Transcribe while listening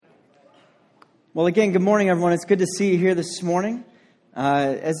Well, again, good morning, everyone. It's good to see you here this morning.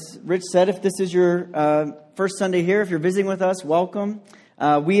 As Rich said, if this is your first Sunday here, if you're visiting with us, welcome.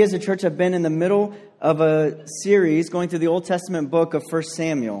 We as a church have been in the middle of a series going through the Old Testament book of 1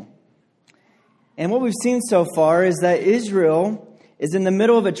 Samuel. And what we've seen so far is that Israel is in the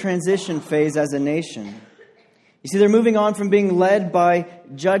middle of a transition phase as a nation. You see, they're moving on from being led by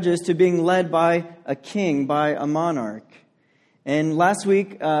judges to being led by a king, by a monarch. And last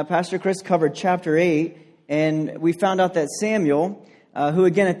week, Pastor Chris covered chapter 8, and we found out that Samuel, who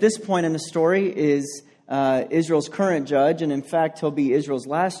again at this point in the story is Israel's current judge, and in fact he'll be Israel's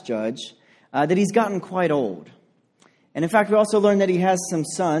last judge, that he's gotten quite old. And in fact, we also learned that he has some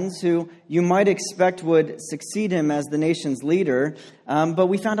sons who you might expect would succeed him as the nation's leader, but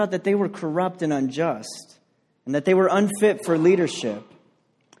we found out that they were corrupt and unjust, and that they were unfit for leadership.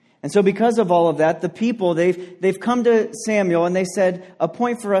 And so because of all of that, the people, they've come to Samuel and they said,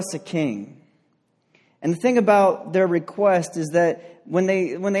 appoint for us a king. And the thing about their request is that when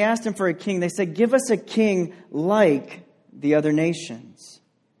they asked him for a king, they said, give us a king like the other nations.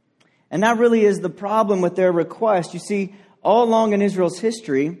 And that really is the problem with their request. You see, all along in Israel's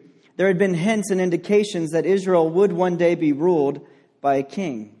history, there had been hints and indications that Israel would one day be ruled by a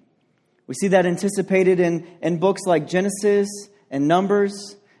king. We see that anticipated in books like Genesis and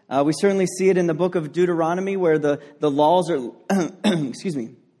Numbers. We certainly see it in the book of Deuteronomy, where the laws are,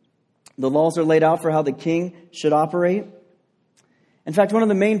 the laws are laid out for how the king should operate. In fact, one of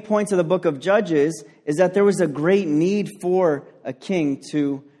the main points of the book of Judges is that there was a great need for a king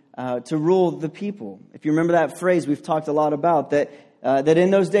to rule the people. If you remember that phrase, we've talked a lot about that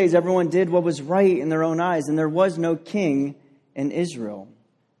in those days everyone did what was right in their own eyes, and there was no king in Israel.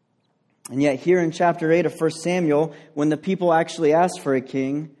 And yet here in chapter 8 of 1 Samuel, when the people actually asked for a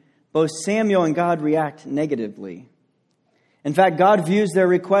king, both Samuel and God react negatively. In fact, God views their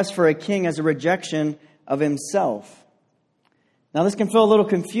request for a king as a rejection of himself. Now, this can feel a little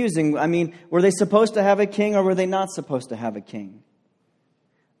confusing. I mean, were they supposed to have a king or were they not supposed to have a king?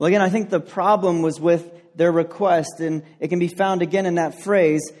 Well, again, I think the problem was with their request, and it can be found again in that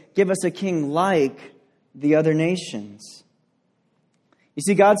phrase, give us a king like the other nations. You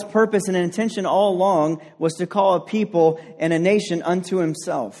see, God's purpose and intention all along was to call a people and a nation unto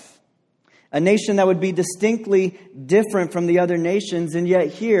himself. A nation that would be distinctly different from the other nations, and yet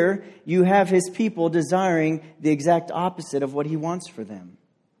here you have his people desiring the exact opposite of what he wants for them.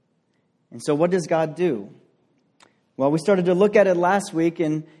 And so what does God do? Well, we started to look at it last week,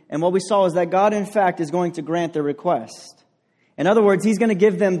 and what we saw is that God, in fact, is going to grant their request. In other words, he's going to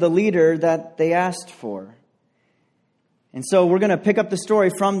give them the leader that they asked for. And so we're going to pick up the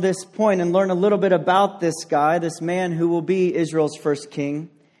story from this point and learn a little bit about this guy, this man who will be Israel's first king.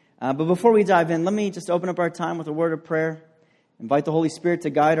 But before we dive in, let me just open up our time with a word of prayer. Invite the Holy Spirit to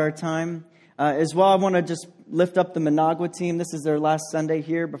guide our time. As well, I want to just lift up the Managua team. This is their last Sunday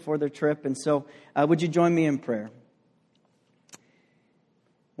here before their trip. And so would you join me in prayer?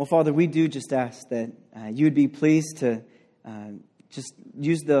 Well, Father, we do just ask that you would be pleased to just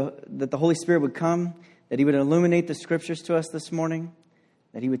use that the Holy Spirit would come, that he would illuminate the scriptures to us this morning,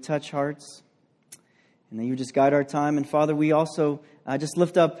 that he would touch hearts, and that you would just guide our time. And Father, we also just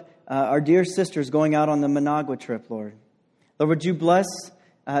lift up our dear sisters going out on the Managua trip, Lord. Lord, would you bless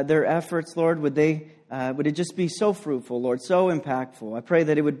their efforts, Lord? Would it just be so fruitful, Lord, so impactful? I pray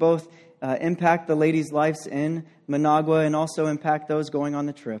that it would both impact the ladies' lives in Managua and also impact those going on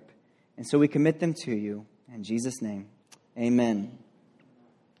the trip. And so we commit them to you. In Jesus' name, amen.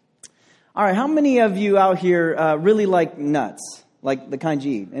 All right, how many of you out here really like nuts, like the kind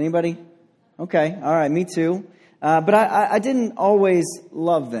you eat? Anybody? Okay, all right, me too. But I didn't always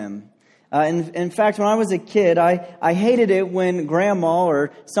love them. In fact, when I was a kid, I hated it when Grandma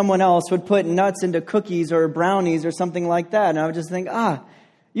or someone else would put nuts into cookies or brownies or something like that. And I would just think,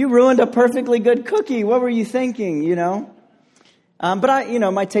 you ruined a perfectly good cookie. What were you thinking, you know? But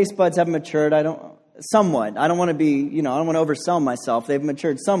my taste buds have matured. Somewhat. I don't want to be, I don't want to oversell myself. They've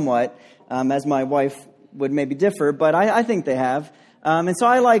matured somewhat, as my wife would maybe differ, but I think they have. And so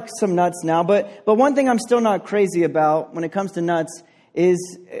I like some nuts now. But one thing I'm still not crazy about when it comes to nuts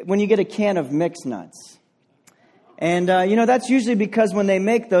is when you get a can of mixed nuts. And, that's usually because when they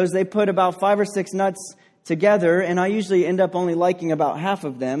make those, they put about 5 or 6 nuts together, and I usually end up only liking about half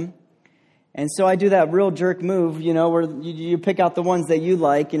of them. And so I do that real jerk move, where you pick out the ones that you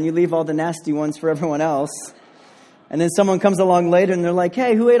like and you leave all the nasty ones for everyone else. And then someone comes along later and they're like,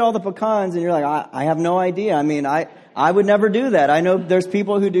 hey, who ate all the pecans? And you're like, I have no idea. I mean, I would never do that. I know there's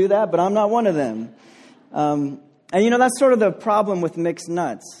people who do that, but I'm not one of them. And that's sort of the problem with mixed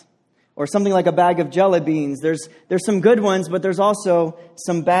nuts. Or something like a bag of jelly beans. There's some good ones, but there's also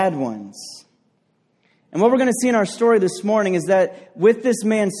some bad ones. And what we're going to see in our story this morning is that with this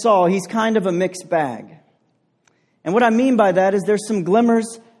man Saul, he's kind of a mixed bag. And what I mean by that is there's some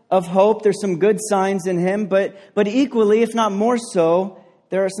glimmers of hope, there's some good signs in him, but equally, if not more so,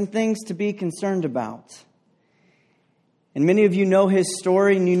 there are some things to be concerned about. And many of you know his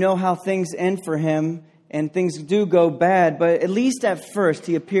story, and you know how things end for him, and things do go bad, but at least at first,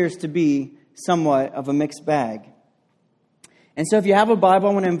 he appears to be somewhat of a mixed bag. And so if you have a Bible,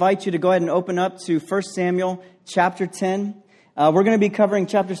 I want to invite you to go ahead and open up to 1 Samuel chapter 10. We're going to be covering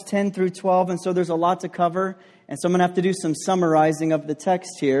chapters 10 through 12, and so there's a lot to cover, and so I'm going to have to do some summarizing of the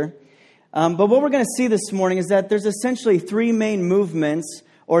text here. But what we're going to see this morning is that there's essentially three main movements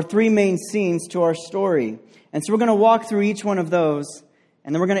or three main scenes to our story. And so we're going to walk through each one of those,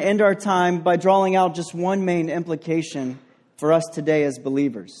 and then we're going to end our time by drawing out just one main implication for us today as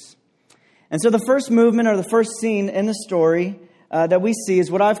believers. And so the first movement or the first scene in the story that we see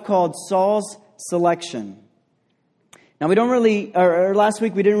is what I've called Saul's selection. Now we don't really, or last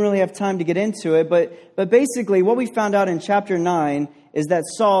week we didn't really have time to get into it, but basically what we found out in chapter 9 is that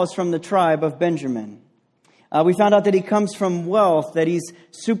Saul is from the tribe of Benjamin. We found out that he comes from wealth, that he's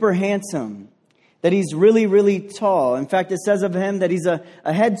super handsome, that he's really, really tall. In fact, it says of him that he's a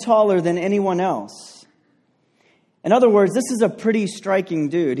head taller than anyone else. In other words, this is a pretty striking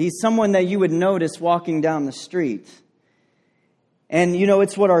dude. He's someone that you would notice walking down the street. And you know,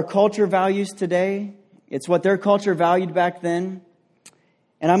 it's what our culture values today. It's what their culture valued back then.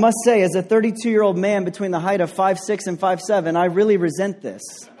 And I must say, as a 32-year-old man between the height of 5'6" and 5'7", I really resent this.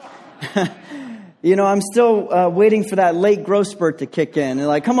 You know, I'm still waiting for that late growth spurt to kick in. And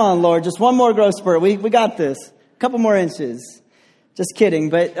like, come on, Lord, just one more growth spurt. We got this. A couple more inches. Just kidding.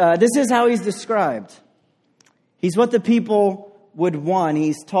 But this is how he's described. He's what the people would want.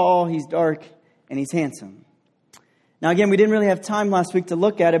 He's tall, he's dark, and he's handsome. Now, again, we didn't really have time last week to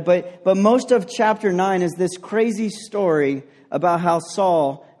look at it, but most of chapter 9 is this crazy story about how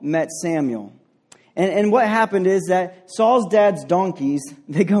Saul met Samuel. And what happened is that Saul's dad's donkeys,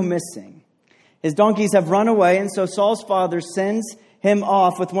 they go missing. His donkeys have run away, and so Saul's father sends him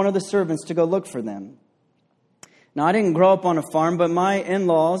off with one of the servants to go look for them. Now, I didn't grow up on a farm, but my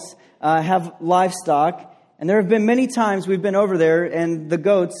in-laws have livestock, and there have been many times we've been over there, and the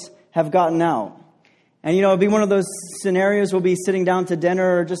goats have gotten out. And, you know, it'd be one of those scenarios we'll be sitting down to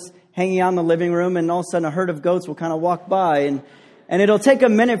dinner or just hanging out in the living room, and all of a sudden a herd of goats will kind of walk by, and it'll take a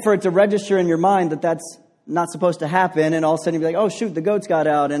minute for it to register in your mind that that's not supposed to happen, and all of a sudden you'll be like, oh shoot, the goats got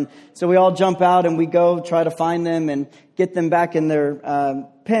out. And so we all jump out and we go try to find them and get them back in their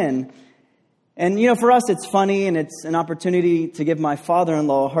pen. And you know, for us it's funny, and it's an opportunity to give my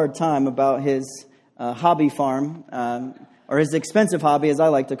father-in-law a hard time about his hobby farm, or his expensive hobby as I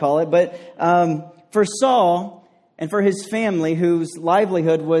like to call it. But for Saul and for his family, whose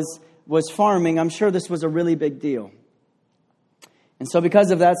livelihood was farming, I'm sure this was a really big deal. And so because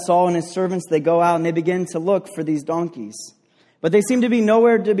of that, Saul and his servants, they go out and they begin to look for these donkeys. But they seem to be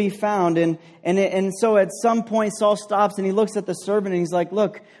nowhere to be found. And so at some point, Saul stops and he looks at the servant and he's like,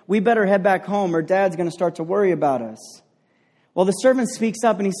 look, we better head back home or Dad's going to start to worry about us. Well, the servant speaks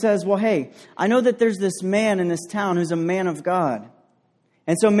up and he says, well, hey, I know that there's this man in this town who's a man of God.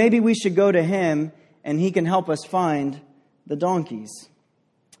 And so maybe we should go to him and he can help us find the donkeys.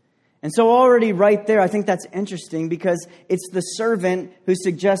 And so already right there, I think that's interesting because it's the servant who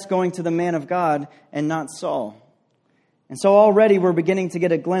suggests going to the man of God and not Saul. And so already we're beginning to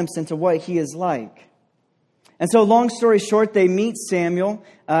get a glimpse into what he is like. And so long story short, they meet Samuel.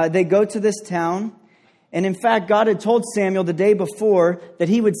 They go to this town. And in fact, God had told Samuel the day before that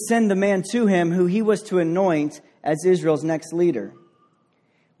he would send the man to him who he was to anoint as Israel's next leader,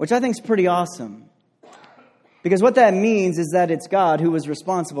 which I think is pretty awesome. Because what that means is that it's God who was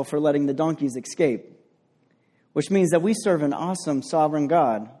responsible for letting the donkeys escape. Which means that we serve an awesome sovereign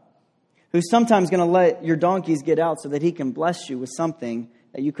God who's sometimes going to let your donkeys get out so that he can bless you with something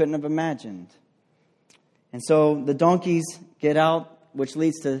that you couldn't have imagined. And so the donkeys get out, which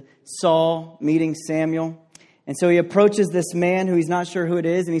leads to Saul meeting Samuel. And so he approaches this man who he's not sure who it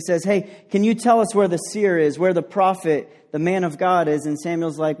is. And he says, hey, can you tell us where the seer is, where the prophet, the man of God is? And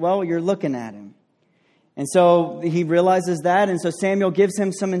Samuel's like, well, you're looking at him. And so he realizes that, and so Samuel gives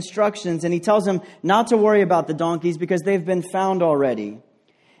him some instructions, and he tells him not to worry about the donkeys because they've been found already.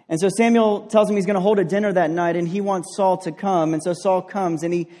 And so Samuel tells him he's going to hold a dinner that night, and he wants Saul to come. And so Saul comes,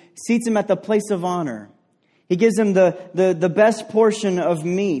 and he seats him at the place of honor. He gives him the best portion of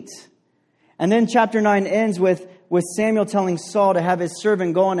meat. And then chapter 9 ends with Samuel telling Saul to have his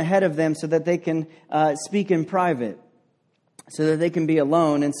servant go on ahead of them so that they can speak in private, so that they can be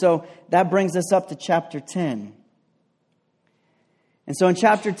alone. And so that brings us up to chapter 10. And so in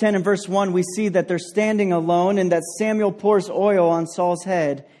chapter 10 and verse 1, we see that they're standing alone and that Samuel pours oil on Saul's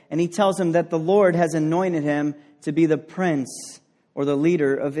head. And he tells him that the Lord has anointed him to be the prince or the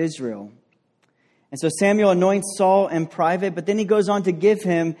leader of Israel. And so Samuel anoints Saul in private, but then he goes on to give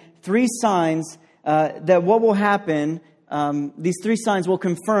him 3 signs that what will happen. These 3 signs will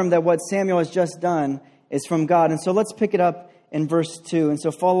confirm that what Samuel has just done is from God. And so let's pick it up in verse 2. And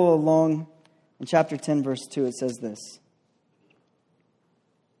so follow along in chapter 10, verse 2. It says this.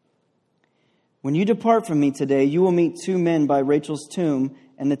 When you depart from me today, you will meet 2 men by Rachel's tomb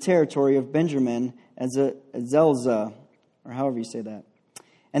in the territory of Benjamin, as Zelzah, or however you say that.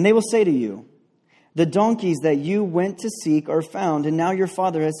 And they will say to you, the donkeys that you went to seek are found, and now your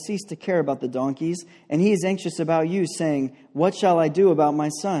father has ceased to care about the donkeys, and he is anxious about you, saying, what shall I do about my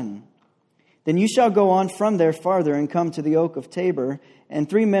son? Then you shall go on from there farther and come to the oak of Tabor, and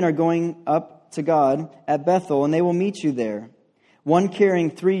 3 men are going up to God at Bethel, and they will meet you there. One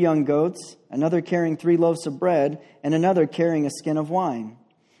carrying 3 young goats, another carrying 3 loaves of bread, and another carrying a skin of wine.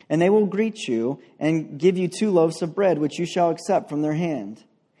 And they will greet you and give you 2 loaves of bread, which you shall accept from their hand.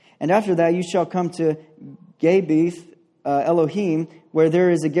 And after that you shall come to Gabeth Elohim, where there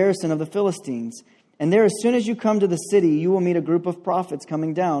is a garrison of the Philistines. And there, as soon as you come to the city, you will meet a group of prophets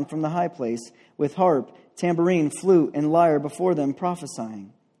coming down from the high place with harp, tambourine, flute, and lyre before them,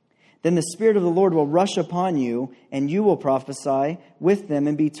 prophesying. Then the Spirit of the Lord will rush upon you, and you will prophesy with them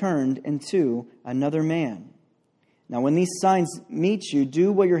and be turned into another man. Now when these signs meet you,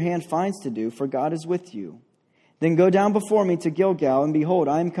 do what your hand finds to do, for God is with you. Then go down before me to Gilgal, and behold,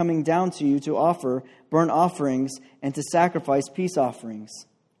 I am coming down to you to offer burnt offerings and to sacrifice peace offerings.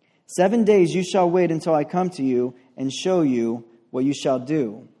 7 days you shall wait until I come to you and show you what you shall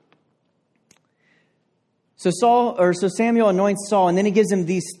do. So Samuel anoints Saul, and then he gives him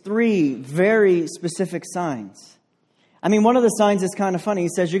these 3 very specific signs. I mean, one of the signs is kind of funny. He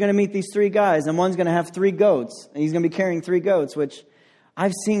says, you're going to meet these 3 guys, and one's going to have 3 goats. And he's going to be carrying 3 goats, which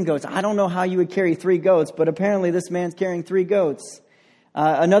I've seen goats. I don't know how you would carry 3 goats, but apparently this man's carrying 3 goats.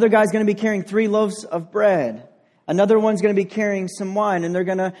 Another guy's going to be carrying 3 loaves of bread. Another one's going to be carrying some wine, and they're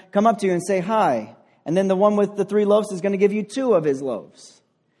going to come up to you and say hi. And then the one with the 3 loaves is going to give you 2 of his loaves.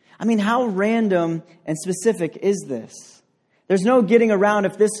 I mean, how random and specific is this? There's no getting around.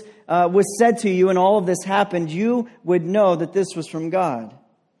 If this was said to you and all of this happened, you would know that this was from God.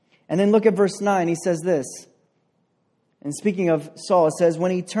 And then look at verse 9. He says this. And speaking of Saul, it says,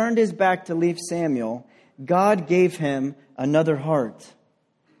 when he turned his back to leave Samuel, God gave him another heart.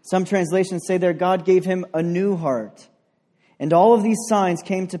 Some translations say there, God gave him a new heart. And all of these signs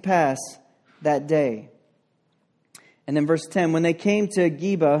came to pass that day. And then verse 10, when they came to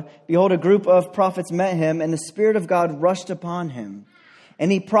Geba, behold, a group of prophets met him, and the Spirit of God rushed upon him.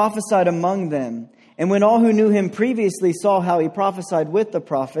 And he prophesied among them. And when all who knew him previously saw how he prophesied with the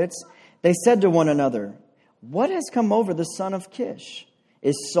prophets, they said to one another, what has come over the son of Kish?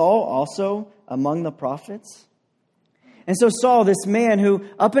 Is Saul also among the prophets? And so Saul, this man who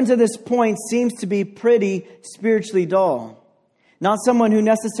up until this point seems to be pretty spiritually dull, not someone who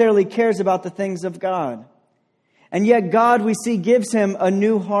necessarily cares about the things of God. And yet God, we see, gives him a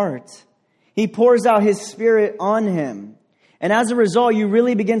new heart. He pours out his Spirit on him. And as a result, you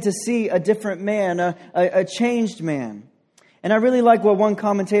really begin to see a different man, a changed man. And I really like what one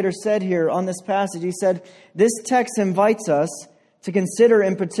commentator said here on this passage. He said, this text invites us to consider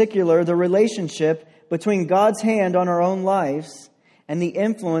in particular the relationship between God's hand on our own lives and the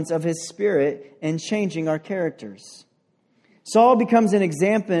influence of His Spirit in changing our characters. Saul becomes an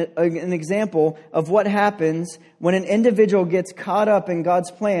example of what happens when an individual gets caught up in God's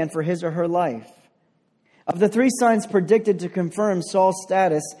plan for his or her life. Of the 3 signs predicted to confirm Saul's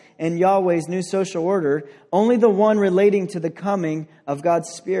status in Yahweh's new social order, only the one relating to the coming of God's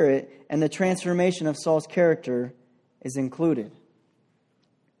Spirit and the transformation of Saul's character is included.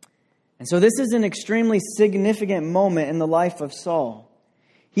 And so this is an extremely significant moment in the life of Saul.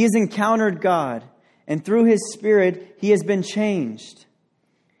 He has encountered God, and through His Spirit, he has been changed.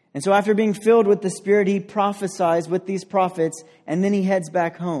 And so after being filled with the Spirit, he prophesies with these prophets, and then he heads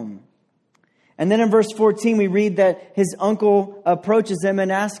back home. And then in verse 14, we read that his uncle approaches him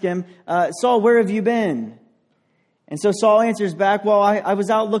and asks him, Saul, where have you been? And so Saul answers back, well, I was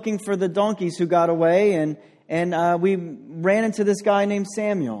out looking for the donkeys who got away, and we ran into this guy named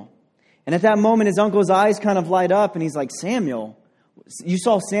Samuel. And at that moment, his uncle's eyes kind of light up, and he's like, Samuel? You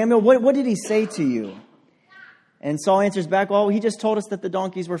saw Samuel? What did he say to you? And Saul answers back, well, he just told us that the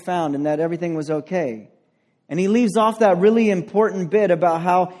donkeys were found and that everything was okay. And he leaves off that really important bit about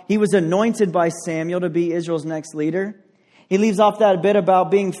how he was anointed by Samuel to be Israel's next leader. He leaves off that bit about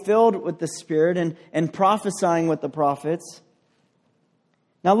being filled with the Spirit and prophesying with the prophets.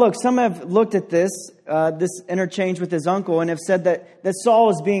 Now look, some have looked at this interchange with his uncle and have said that Saul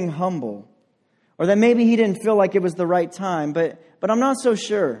is being humble, or that maybe he didn't feel like it was the right time, but I'm not so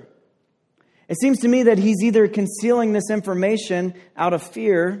sure. It seems to me that he's either concealing this information out of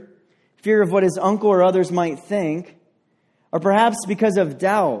fear of what his uncle or others might think, or perhaps because of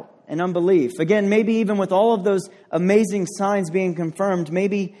doubt and unbelief. Again, maybe even with all of those amazing signs being confirmed,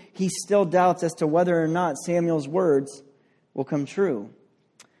 maybe he still doubts as to whether or not Samuel's words will come true.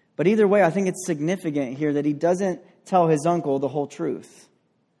 But either way, I think it's significant here that he doesn't tell his uncle the whole truth.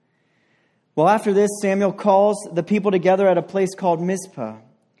 Well, after this, Samuel calls the people together at a place called Mizpah.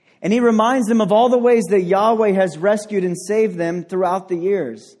 And he reminds them of all the ways that Yahweh has rescued and saved them throughout the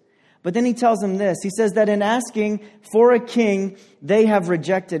years. But then he tells them this. He says that in asking for a king, they have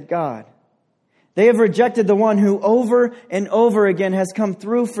rejected God. They have rejected the one who over and over again has come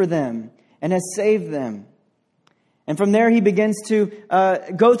through for them and has saved them. And from there, he begins to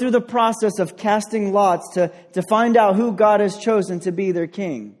go through the process of casting lots to find out who God has chosen to be their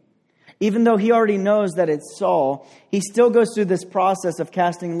king. Even though he already knows that it's Saul, he still goes through this process of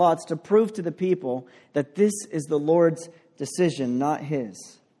casting lots to prove to the people that this is the Lord's decision, not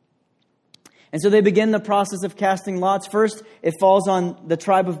his. And so they begin the process of casting lots. First, it falls on the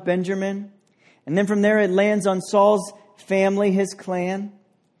tribe of Benjamin. And then from there, it lands on Saul's family, his clan.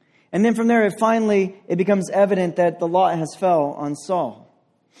 And then from there, it becomes evident that the lot has fell on Saul.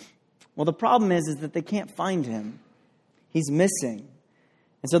 Well, the problem is that they can't find him. He's missing.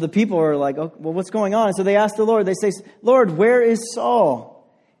 And so the people are like, oh, well, what's going on? And so they ask the Lord. They say, Lord, where is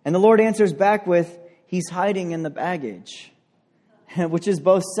Saul? And the Lord answers back with, he's hiding in the baggage, which is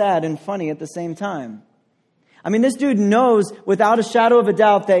both sad and funny at the same time. I mean, this dude knows without a shadow of a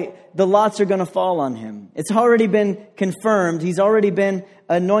doubt that the lots are going to fall on him. It's already been confirmed. He's already been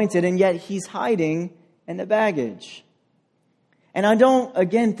anointed, and yet he's hiding in the baggage. And I don't,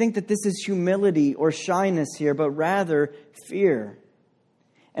 again, think that this is humility or shyness here, but rather fear.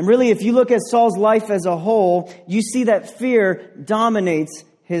 And really, if you look at Saul's life as a whole, you see that fear dominates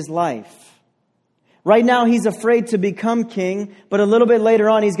his life. Right now, he's afraid to become king, but a little bit later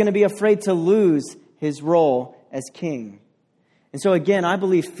on, he's going to be afraid to lose his role as king. And so again, I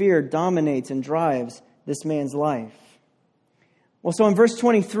believe fear dominates and drives this man's life. Well, so in verse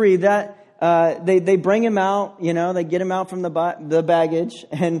 23, they bring him out, they get him out from the baggage,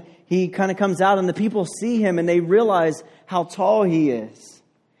 and he kind of comes out, and the people see him, and they realize how tall he is.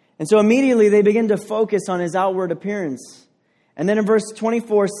 And so immediately they begin to focus on his outward appearance. And then in verse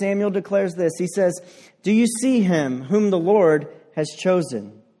 24, Samuel declares this. He says, "Do you see him whom the Lord has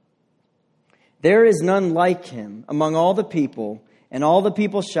chosen? There is none like him among all the people." And all the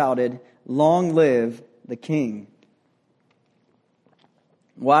people shouted, "Long live the king."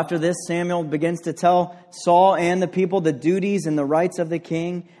 Well, after this, Samuel begins to tell Saul and the people the duties and the rights of the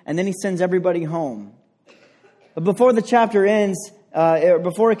king. And then he sends everybody home. But before the chapter ends,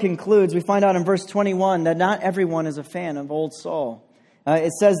 before it concludes, we find out in verse 21 that not everyone is a fan of old Saul.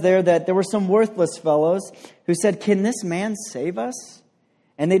 It says there that there were some worthless fellows who said, "Can this man save us?"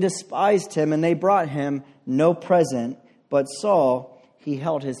 And they despised him, and they brought him no present. But Saul, he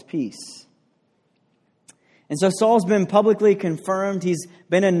held his peace. And so Saul's been publicly confirmed. He's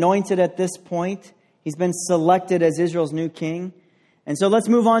been anointed at this point. He's been selected as Israel's new king. And so let's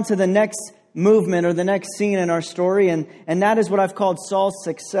move on to the next movement or the next scene in our story. And that is what I've called Saul's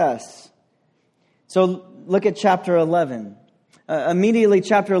success. So look at chapter 11. Immediately,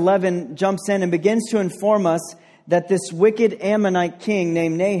 chapter 11 jumps in and begins to inform us that this wicked Ammonite king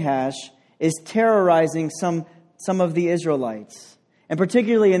named Nahash is terrorizing some of the Israelites. And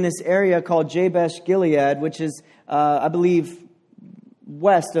particularly in this area called Jabesh Gilead, which is, I believe,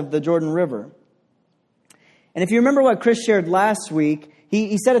 west of the Jordan River. And if you remember what Chris shared last week,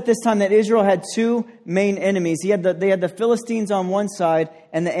 he said at this time that Israel had two main enemies. They had the Philistines on one side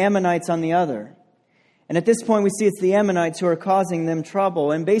and the Ammonites on the other. And at this point, we see it's the Ammonites who are causing them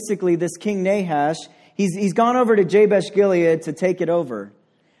trouble. And basically, this King Nahash, he's gone over to Jabesh Gilead to take it over.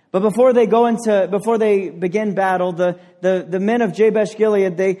 But before they begin battle, the men of Jabesh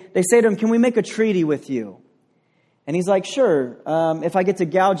Gilead, they say to him, "Can we make a treaty with you?" And he's like, "Sure. If I get to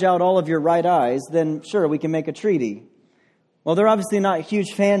gouge out all of your right eyes, then sure, we can make a treaty." Well, they're obviously not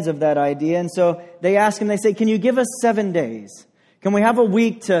huge fans of that idea. And so they ask him, they say, "Can you give us 7 days? Can we have a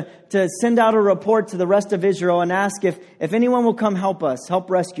week to send out a report to the rest of Israel and ask if anyone will come help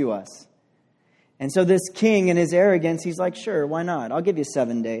rescue us?" And so this king, in his arrogance, he's like, "Sure, why not? I'll give you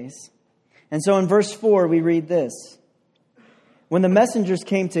 7 days." And so in verse 4, we read this. "When the messengers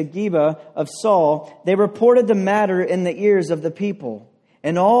came to Geba of Saul, they reported the matter in the ears of the people.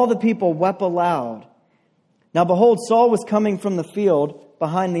 And all the people wept aloud. Now behold, Saul was coming from the field,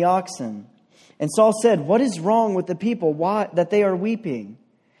 behind the oxen. And Saul said, "What is wrong with the people? Why that they are weeping?"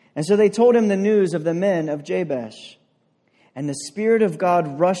 And so they told him the news of the men of Jabesh. And the Spirit of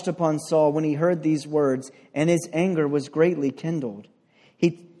God rushed upon Saul when he heard these words, and his anger was greatly kindled.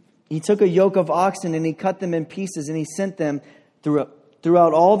 He took a yoke of oxen and he cut them in pieces, and he sent them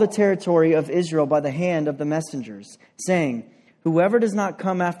throughout all the territory of Israel by the hand of the messengers, saying, "Whoever does not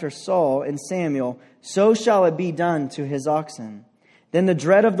come after Saul and Samuel, so shall it be done to his oxen." Then the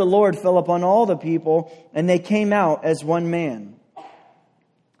dread of the Lord fell upon all the people, and they came out as one man.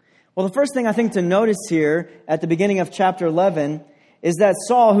 Well, the first thing I think to notice here at the beginning of chapter 11 is that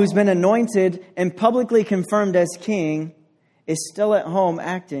Saul, who's been anointed and publicly confirmed as king, is still at home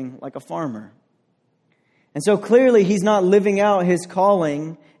acting like a farmer. And so clearly he's not living out his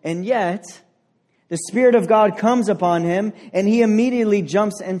calling, and yet the Spirit of God comes upon him and he immediately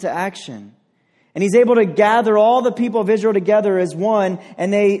jumps into action. And he's able to gather all the people of Israel together as one,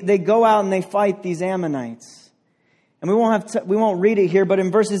 and they go out and they fight these Ammonites. And we won't read it here, but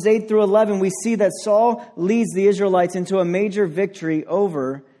in verses 8 through 11, we see that Saul leads the Israelites into a major victory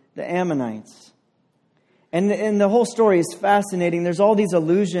over the Ammonites. And the whole story is fascinating. There's all these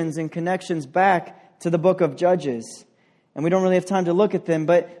allusions and connections back to the book of Judges. And we don't really have time to look at them.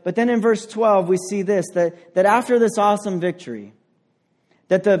 But then in verse 12, we see this, that after this awesome victory,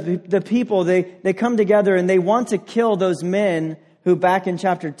 that the people, they come together and they want to kill those men who back in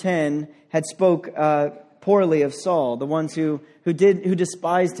chapter 10 had spoke poorly of Saul, the ones who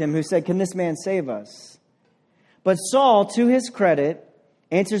despised him, who said, "Can this man save us?" But Saul, to his credit,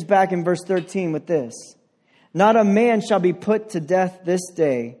 answers back in verse 13 with this, "Not a man shall be put to death this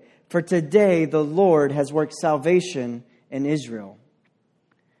day, for today the Lord has worked salvation in Israel."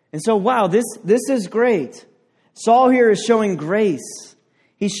 And so, wow, this is great. Saul here is showing grace.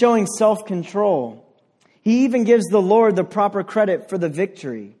 He's showing self-control. He even gives the Lord the proper credit for the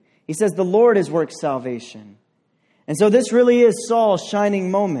victory. He says the Lord has worked salvation. And so this really is Saul's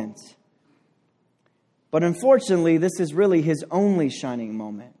shining moment. But unfortunately, this is really his only shining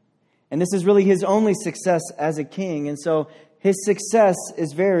moment. And this is really his only success as a king. And so his success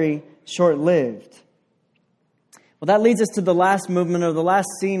is very short-lived. Well, that leads us to the last movement, or the last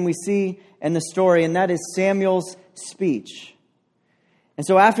scene we see in the story, and that is Samuel's speech. And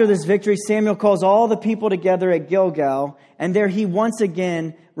so after this victory, Samuel calls all the people together at Gilgal, and there he once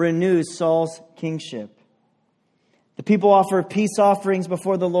again renews Saul's kingship. The people offer peace offerings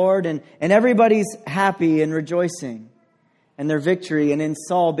before the Lord, and everybody's happy and rejoicing in their victory and in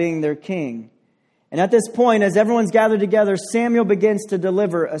Saul being their king. And at this point, as everyone's gathered together, Samuel begins to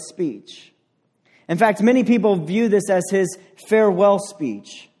deliver a speech. In fact, many people view this as his farewell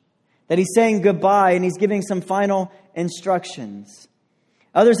speech, that he's saying goodbye and he's giving some final instructions.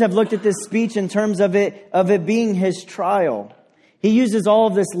 Others have looked at this speech in terms of it being his trial. He uses all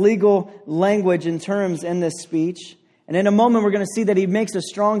of this legal language and terms in this speech. And in a moment, we're going to see that he makes a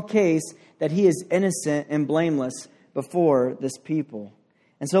strong case that he is innocent and blameless before this people.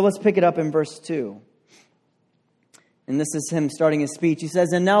 And so let's pick it up in verse 2. And this is him starting his speech. He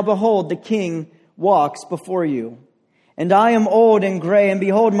says, "And now behold, the king walks before you. And I am old and gray, and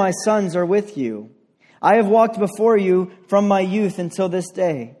behold, my sons are with you. I have walked before you from my youth until this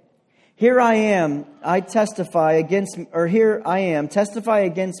day. Here I am, testify against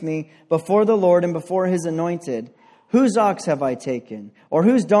me before the Lord and before his anointed. Whose ox have I taken? Or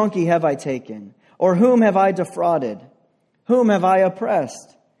whose donkey have I taken? Or whom have I defrauded? Whom have I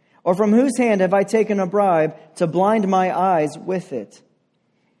oppressed? Or from whose hand have I taken a bribe to blind my eyes with it?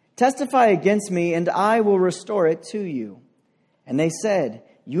 Testify against me, and I will restore it to you." And they said,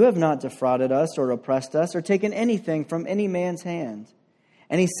 "You have not defrauded us or oppressed us or taken anything from any man's hand."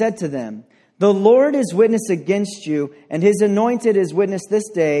 And he said to them, "The Lord is witness against you, and his anointed is witness this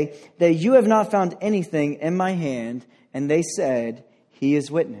day, that you have not found anything in my hand." And they said, "He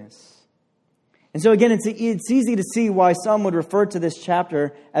is witness." And so again, it's easy to see why some would refer to this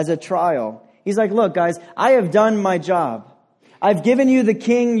chapter as a trial. He's like, "Look, guys, I have done my job. I've given you the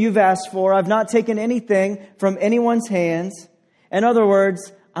king you've asked for. I've not taken anything from anyone's hands. In other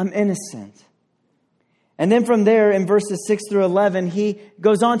words, I'm innocent." And then from there, in verses 6 through 11, he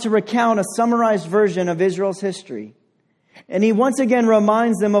goes on to recount a summarized version of Israel's history. And he once again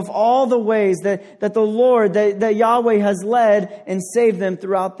reminds them of all the ways that the Lord, that Yahweh has led and saved them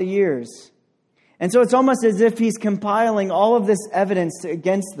throughout the years. And so it's almost as if he's compiling all of this evidence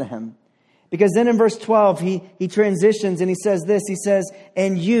against them. Because then in verse 12, he transitions and he says this. He says,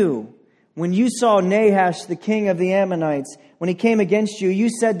 "And you, when you saw Nahash, the king of the Ammonites, when he came against you, you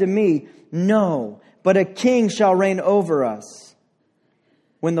said to me, 'No, but a king shall reign over us.'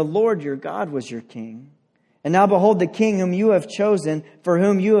 When the Lord your God was your king, And now behold, the king whom you have chosen, for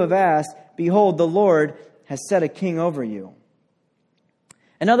whom you have asked, behold, the Lord has set a king over you.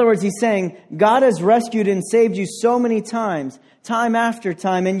 In other words, he's saying, God has rescued and saved you so many times, time after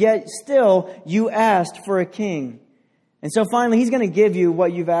time, and yet still you asked for a king. And so finally, he's going to give you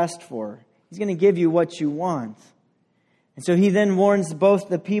what you've asked for. He's going to give you what you want. And so he then warns both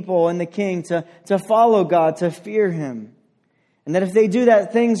the people and the king to follow God, to fear him. And that if they do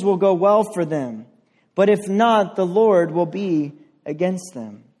that, things will go well for them. But if not, the Lord will be against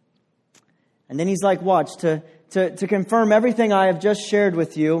them. And then he's like, watch, to confirm everything I have just shared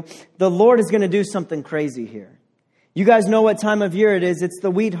with you, the Lord is going to do something crazy here. You guys know what time of year it is. It's the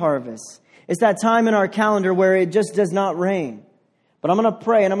wheat harvest. It's that time in our calendar where it just does not rain. But I'm going to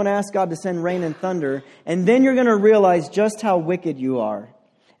pray and I'm going to ask God to send rain and thunder. And then you're going to realize just how wicked you are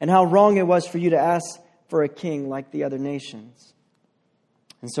and how wrong it was for you to ask for a king like the other nations.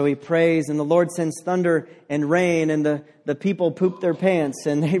 And so he prays, and the Lord sends thunder and rain, and the people poop their pants,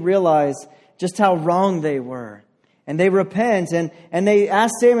 and they realize just how wrong they were. And they repent, and they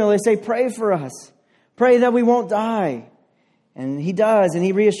ask Samuel, they say, pray for us. Pray that we won't die. And he does, and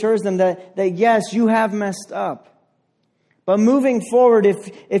he reassures them that yes, you have messed up. But moving forward,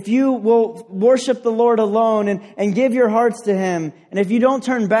 if you will worship the Lord alone and give your hearts to Him, and if you don't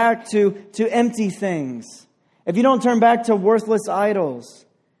turn back to empty things, if you don't turn back to worthless idols,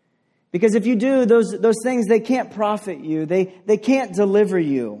 because if you do, those things, they can't profit you. They can't deliver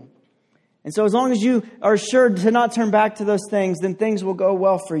you. And so as long as you are sure to not turn back to those things, then things will go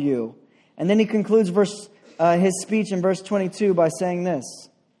well for you. And then he concludes his speech in verse 22 by saying this: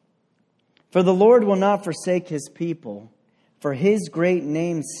 For the Lord will not forsake His people for His great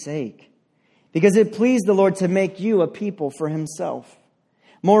name's sake, because it pleased the Lord to make you a people for Himself.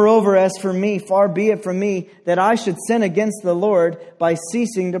 Moreover, as for me, far be it from me that I should sin against the Lord by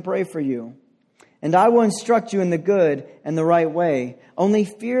ceasing to pray for you. And I will instruct you in the good and the right way. Only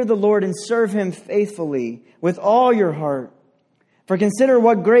fear the Lord and serve Him faithfully with all your heart. For consider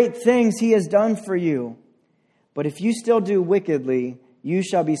what great things He has done for you. But if you still do wickedly, you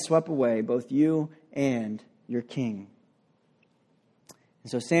shall be swept away, both you and your king. And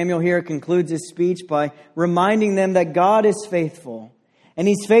so Samuel here concludes his speech by reminding them that God is faithful. And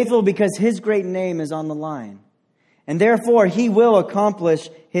He's faithful because His great name is on the line. And therefore, He will accomplish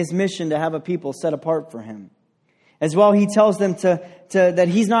His mission to have a people set apart for Him. As well, He tells them that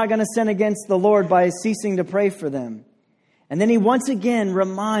He's not going to sin against the Lord by ceasing to pray for them. And then He once again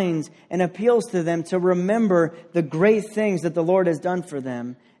reminds and appeals to them to remember the great things that the Lord has done for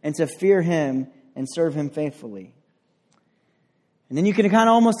them and to fear Him and serve Him faithfully. And then you can kind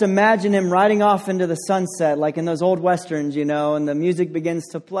of almost imagine Him riding off into the sunset, like in those old westerns, and the music begins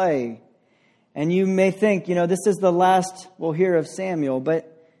to play. And you may think, this is the last we'll hear of Samuel, but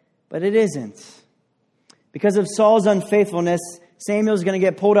it isn't. Because of Saul's unfaithfulness, Samuel's going to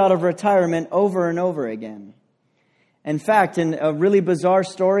get pulled out of retirement over and over again. In fact, in a really bizarre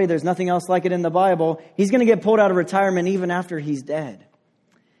story, there's nothing else like it in the Bible, he's going to get pulled out of retirement even after he's dead.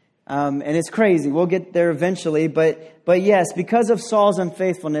 And it's crazy. We'll get there eventually. But yes, because of Saul's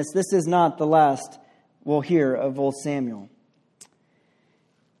unfaithfulness, this is not the last we'll hear of old Samuel.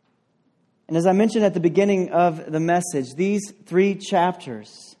 And as I mentioned at the beginning of the message, these 3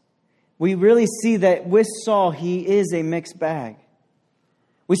 chapters, we really see that with Saul, he is a mixed bag.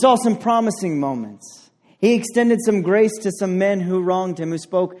 We saw some promising moments. He extended some grace to some men who wronged him, who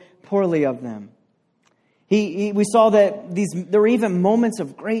spoke poorly of them. We saw that there were even moments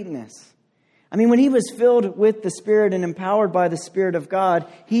of greatness. I mean, when he was filled with the Spirit and empowered by the Spirit of God,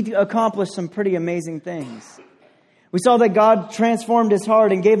 he accomplished some pretty amazing things. We saw that God transformed his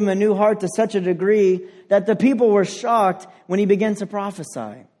heart and gave him a new heart to such a degree that the people were shocked when he began to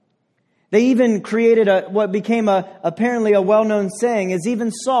prophesy. They even created what became apparently a well-known saying, is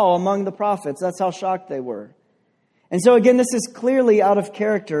even Saul among the prophets. That's how shocked they were. And so again, this is clearly out of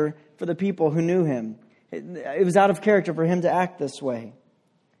character for the people who knew him. It was out of character for him to act this way.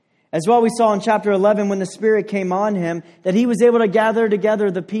 As well, we saw in chapter 11, when the Spirit came on him, that he was able to gather together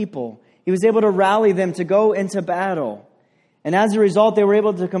the people. He was able to rally them to go into battle. And as a result, they were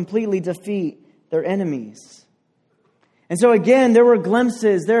able to completely defeat their enemies. And so again, there were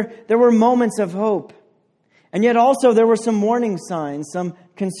glimpses, there were moments of hope. And yet also there were some warning signs, some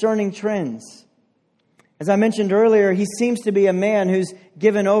concerning trends. As I mentioned earlier, he seems to be a man who's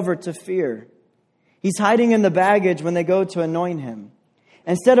given over to fear. He's hiding in the baggage when they go to anoint him.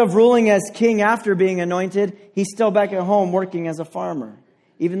 Instead of ruling as king after being anointed, he's still back at home working as a farmer,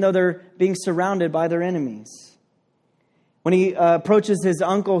 even though they're being surrounded by their enemies. When he approaches his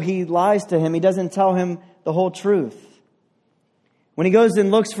uncle, he lies to him. He doesn't tell him the whole truth. When he goes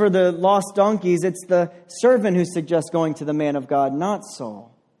and looks for the lost donkeys, it's the servant who suggests going to the man of God, not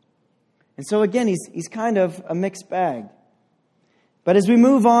Saul. And so again, he's kind of a mixed bag. But as we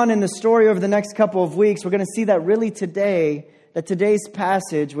move on in the story over the next couple of weeks, we're going to see that really today's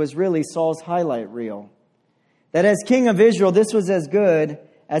passage was really Saul's highlight reel. That as king of Israel, this was as good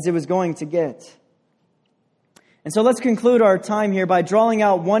as it was going to get. And so let's conclude our time here by drawing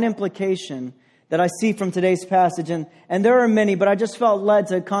out one implication that I see from today's passage. And there are many, but I just felt led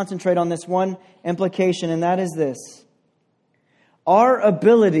to concentrate on this one implication, and that is this. Our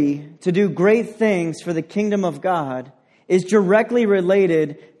ability to do great things for the kingdom of God is directly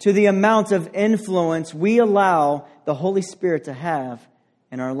related to the amount of influence we allow the Holy Spirit to have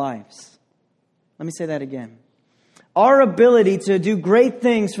in our lives. Let me say that again. Our ability to do great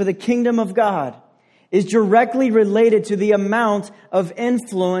things for the kingdom of God is directly related to the amount of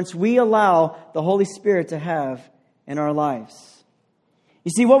influence we allow the Holy Spirit to have in our lives.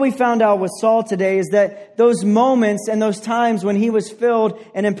 You see, what we found out with Saul today is that those moments and those times when he was filled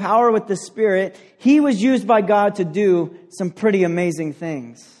and empowered with the Spirit, he was used by God to do some pretty amazing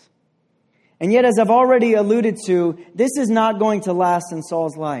things. And yet, as I've already alluded to, this is not going to last in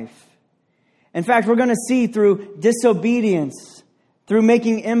Saul's life. In fact, we're going to see through disobedience, through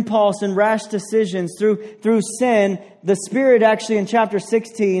making impulse and rash decisions, through sin, the Spirit actually in chapter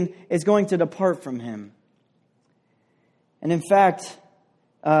 16 is going to depart from him. And in fact,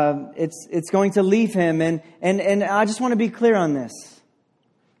 it's going to leave him. And I just want to be clear on this.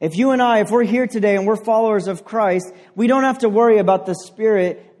 If you and I, if we're here today and we're followers of Christ, we don't have to worry about the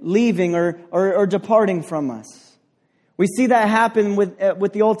Spirit leaving or departing from us. We see that happen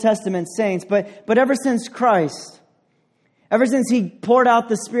with the Old Testament saints. But ever since Christ, ever since He poured out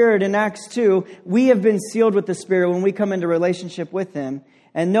the Spirit in Acts 2, we have been sealed with the Spirit when we come into relationship with Him.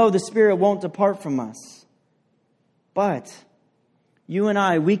 And no, the Spirit won't depart from us. But you and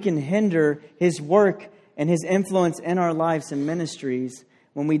I, we can hinder His work and His influence in our lives and ministries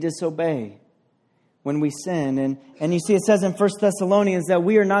when we disobey, when we sin. And you see, it says in 1 Thessalonians that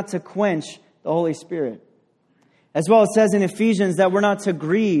we are not to quench the Holy Spirit. As well, it says in Ephesians that we're not to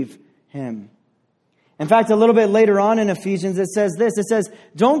grieve Him. In fact, a little bit later on in Ephesians, it says this. It says,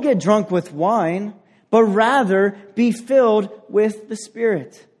 don't get drunk with wine, but rather be filled with the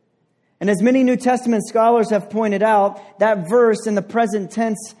Spirit. And as many New Testament scholars have pointed out, that verse in the present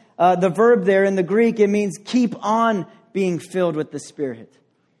tense, the verb there in the Greek, it means keep on being filled with the Spirit.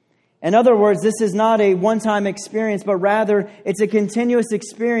 In other words, this is not a one-time experience, but rather it's a continuous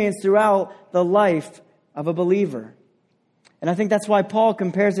experience throughout the life of a believer. And I think that's why Paul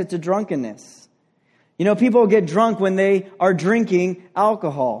compares it to drunkenness. You know, people get drunk when they are drinking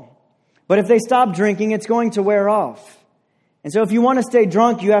alcohol. But if they stop drinking, it's going to wear off. And so if you want to stay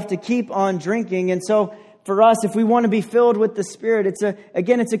drunk, you have to keep on drinking. And so for us, if we want to be filled with the Spirit, it's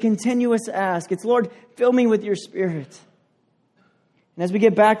a continuous ask. It's, Lord, fill me with your Spirit. And as we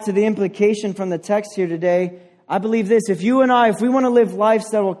get back to the implication from the text here today, I believe this. If you and I, if we want to live lives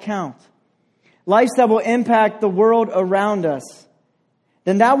that will count, lives that will impact the world around us,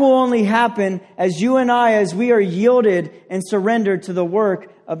 then that will only happen as you and I, as we are yielded and surrendered to the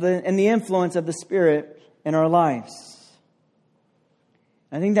work and the influence of the Spirit in our lives.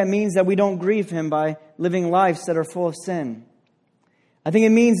 I think that means that we don't grieve Him by living lives that are full of sin. I think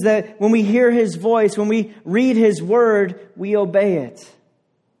it means that when we hear His voice, when we read His Word, we obey it.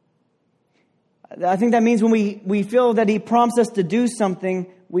 I think that means when we feel that He prompts us to do something,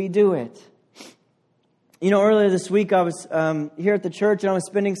 we do it. You know, earlier this week I was here at the church and I was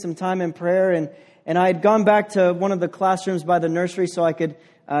spending some time in prayer and I had gone back to one of the classrooms by the nursery so I could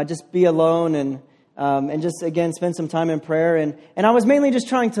just be alone and just, again, spend some time in prayer. And I was mainly just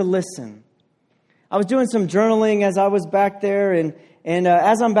trying to listen. I was doing some journaling as I was back there. And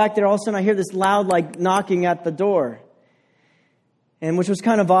as I'm back there, all of a sudden I hear this loud, knocking at the door. And which was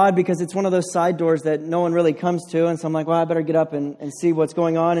kind of odd because it's one of those side doors that no one really comes to. And so I'm like, well, I better get up and see what's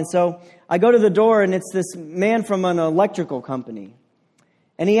going on. And so I go to the door and it's this man from an electrical company.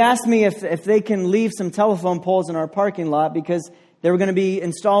 And he asked me if they can leave some telephone poles in our parking lot because they were going to be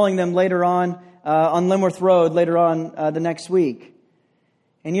installing them later on Limworth Road later on the next week.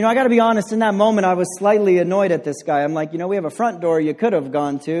 And, I got to be honest, in that moment, I was slightly annoyed at this guy. I'm like, we have a front door you could have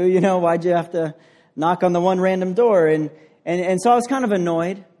gone to. Why'd you have to knock on the one random door? And so I was kind of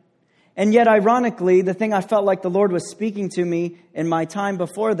annoyed. And yet, ironically, the thing I felt like the Lord was speaking to me in my time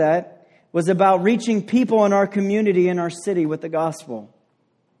before that was about reaching people in our community, in our city with the gospel.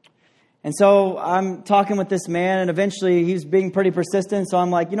 And so I'm talking with this man, and eventually he's being pretty persistent. So I'm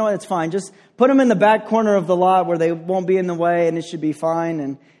like, you know what, it's fine. Just put them in the back corner of the lot where they won't be in the way, and it should be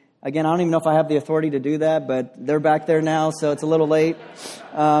fine. Again, I don't even know if I have the authority to do that, but they're back there now, so it's a little late.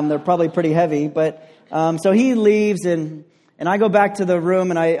 They're probably pretty heavy. But so he leaves, and I go back to the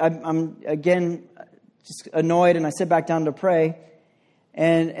room, and I'm again just annoyed, and I sit back down to pray.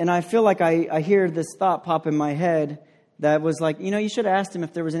 And I feel like I hear this thought pop in my head that was like, you should have asked him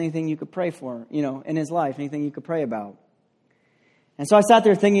if there was anything you could pray for, in his life, anything you could pray about. And so I sat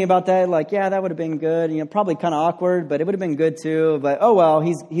there thinking about that, like, yeah, that would have been good. Probably kind of awkward, but it would have been good too. But oh well,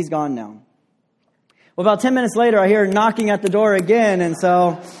 he's gone now. Well, about 10 minutes later, I hear knocking at the door again, and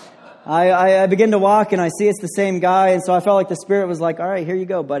so I begin to walk, and I see it's the same guy, and so I felt like the Spirit was like, all right, here you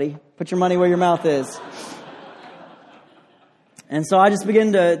go, buddy. Put your money where your mouth is. And so I just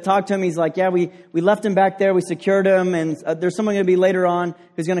begin to talk to him. He's like, yeah, we left him back there. We secured him, and there's someone going to be later on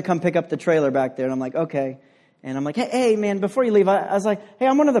who's going to come pick up the trailer back there. And I'm like, okay. And I'm like, hey, man, before you leave, I was like, hey,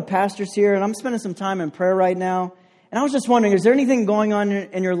 I'm one of the pastors here, and I'm spending some time in prayer right now. And I was just wondering, is there anything going on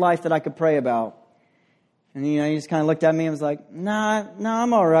in your life that I could pray about? And, he just kind of looked at me and was like, nah,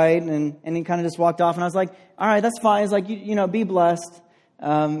 I'm all right. And he kind of just walked off. And I was like, all right, that's fine. He's like, be blessed.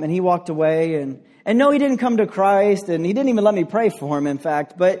 And he walked away. And no, he didn't come to Christ. And he didn't even let me pray for him, in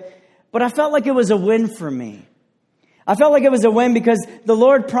fact. But I felt like it was a win for me. I felt like it was a win because the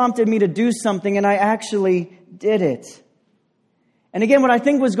Lord prompted me to do something, and I actually did it. And again, what I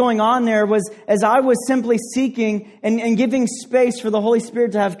think was going on there was as I was simply seeking and giving space for the Holy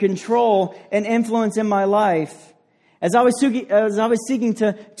Spirit to have control and influence in my life, as I was seeking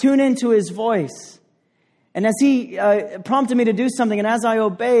to tune into His voice, and as He prompted me to do something, and as I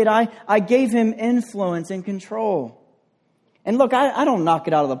obeyed, I gave Him influence and control. And look, I don't knock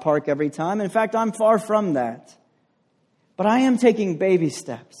it out of the park every time. In fact, I'm far from that. But I am taking baby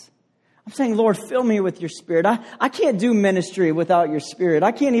steps. I'm saying, Lord, fill me with your Spirit. I can't do ministry without your Spirit.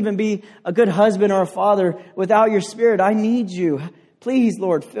 I can't even be a good husband or a father without your Spirit. I need you. Please,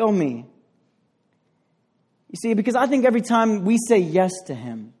 Lord, fill me. You see, because I think every time we say yes to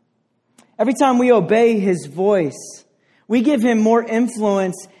Him, every time we obey His voice, we give Him more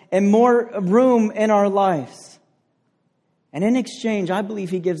influence and more room in our lives. And in exchange, I believe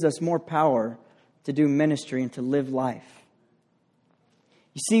He gives us more power to do ministry and to live life.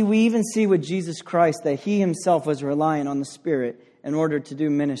 You see, we even see with Jesus Christ that He Himself was relying on the Spirit in order to do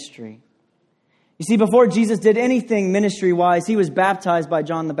ministry. You see, before Jesus did anything ministry-wise, He was baptized by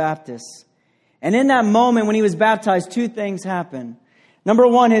John the Baptist. And in that moment when He was baptized, two things happened. Number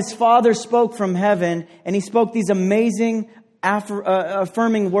one, His Father spoke from heaven, and He spoke these amazing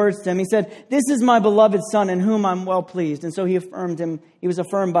affirming words to Him. He said, "This is my beloved Son in whom I'm well pleased." And so He affirmed Him. He was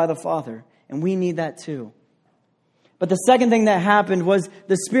affirmed by the Father. And we need that too. But the second thing that happened was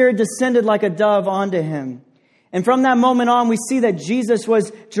the Spirit descended like a dove onto Him. And from that moment on, we see that Jesus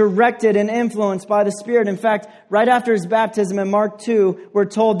was directed and influenced by the Spirit. In fact, right after His baptism in Mark 2, we're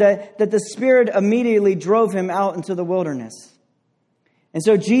told that the Spirit immediately drove Him out into the wilderness. And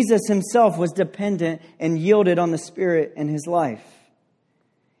so Jesus Himself was dependent and yielded on the Spirit in His life.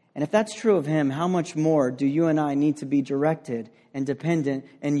 And if that's true of Him, how much more do you and I need to be directed and dependent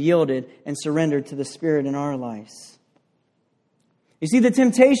and yielded and surrendered to the Spirit in our lives? You see, the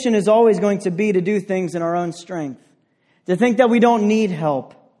temptation is always going to be to do things in our own strength, to think that we don't need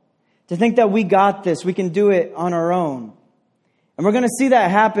help, to think that we got this, we can do it on our own. And we're going to see that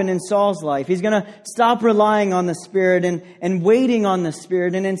happen in Saul's life. He's going to stop relying on the Spirit and waiting on the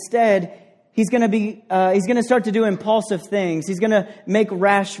Spirit, and instead he's going to start to do impulsive things. He's going to make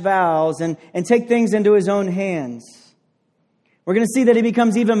rash vows and take things into his own hands. We're going to see that he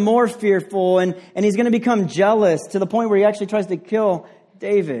becomes even more fearful, and he's going to become jealous to the point where he actually tries to kill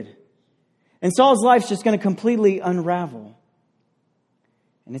David. And Saul's life's just going to completely unravel.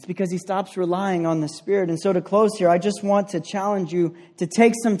 And it's because he stops relying on the Spirit. And so to close here, I just want to challenge you to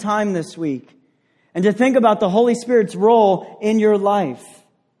take some time this week and to think about the Holy Spirit's role in your life.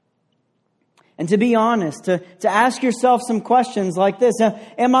 And to be honest, to ask yourself some questions like this.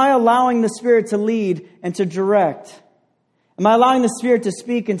 Am I allowing the Spirit to lead and to direct? Am I allowing the Spirit to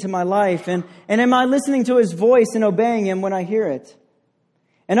speak into my life? And am I listening to His voice and obeying Him when I hear it?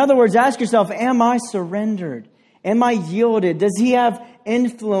 In other words, ask yourself, am I surrendered? Am I yielded? Does He have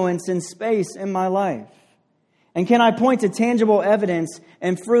influence and space in my life? And can I point to tangible evidence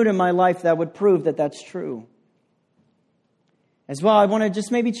and fruit in my life that would prove that that's true? As well, I want to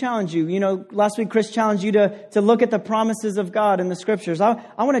just maybe challenge you. Last week Chris challenged you to look at the promises of God in the Scriptures. I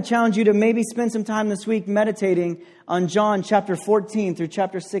want to challenge you to maybe spend some time this week meditating on John chapter 14 through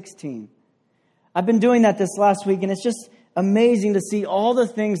chapter 16. I've been doing that this last week, and it's just amazing to see all the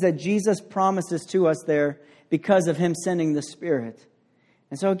things that Jesus promises to us there because of Him sending the Spirit.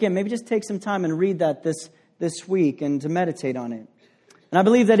 And so again, maybe just take some time and read that this week and to meditate on it. And I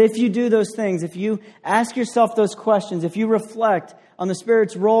believe that if you do those things, if you ask yourself those questions, if you reflect on the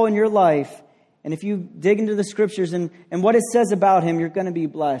Spirit's role in your life, and if you dig into the Scriptures and what it says about Him, you're going to be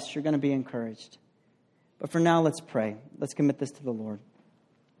blessed. You're going to be encouraged. But for now, let's pray. Let's commit this to the Lord.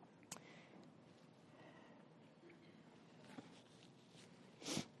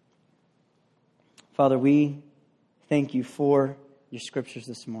 Father, we thank you for your Scriptures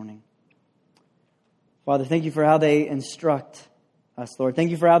this morning. Father, thank you for how they instruct us, Lord. Thank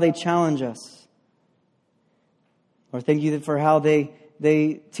you for how they challenge us. Lord, thank you for how they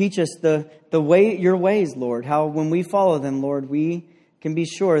teach us the way, your ways, Lord. How when we follow them, Lord, we can be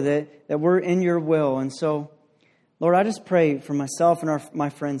sure that we're in your will. And so, Lord, I just pray for myself and my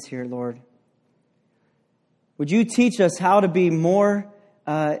friends here, Lord. Would you teach us how to be more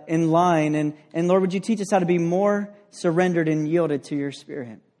in line? And Lord, would you teach us how to be more surrendered and yielded to your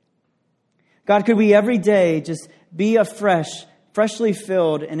Spirit? God, could we every day just be freshly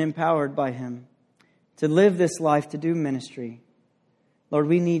filled and empowered by Him to live this life, to do ministry? Lord,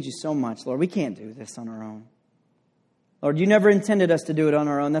 we need you so much. Lord, we can't do this on our own. Lord, you never intended us to do it on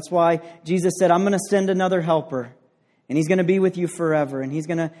our own. That's why Jesus said, I'm going to send another helper. And He's going to be with you forever. And He's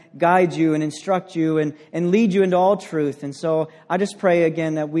going to guide you and instruct you and lead you into all truth. And so I just pray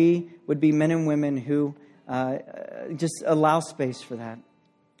again that we would be men and women who just allow space for that.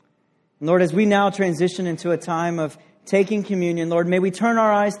 And Lord, as we now transition into a time of taking communion, Lord, may we turn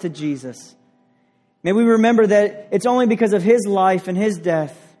our eyes to Jesus. May we remember that it's only because of His life and His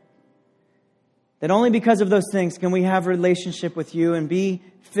death, that only because of those things can we have a relationship with you and be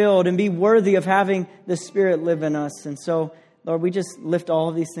filled and be worthy of having the Spirit live in us. And so, Lord, we just lift all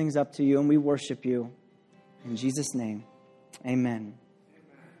of these things up to you and we worship you. In Jesus' name, amen.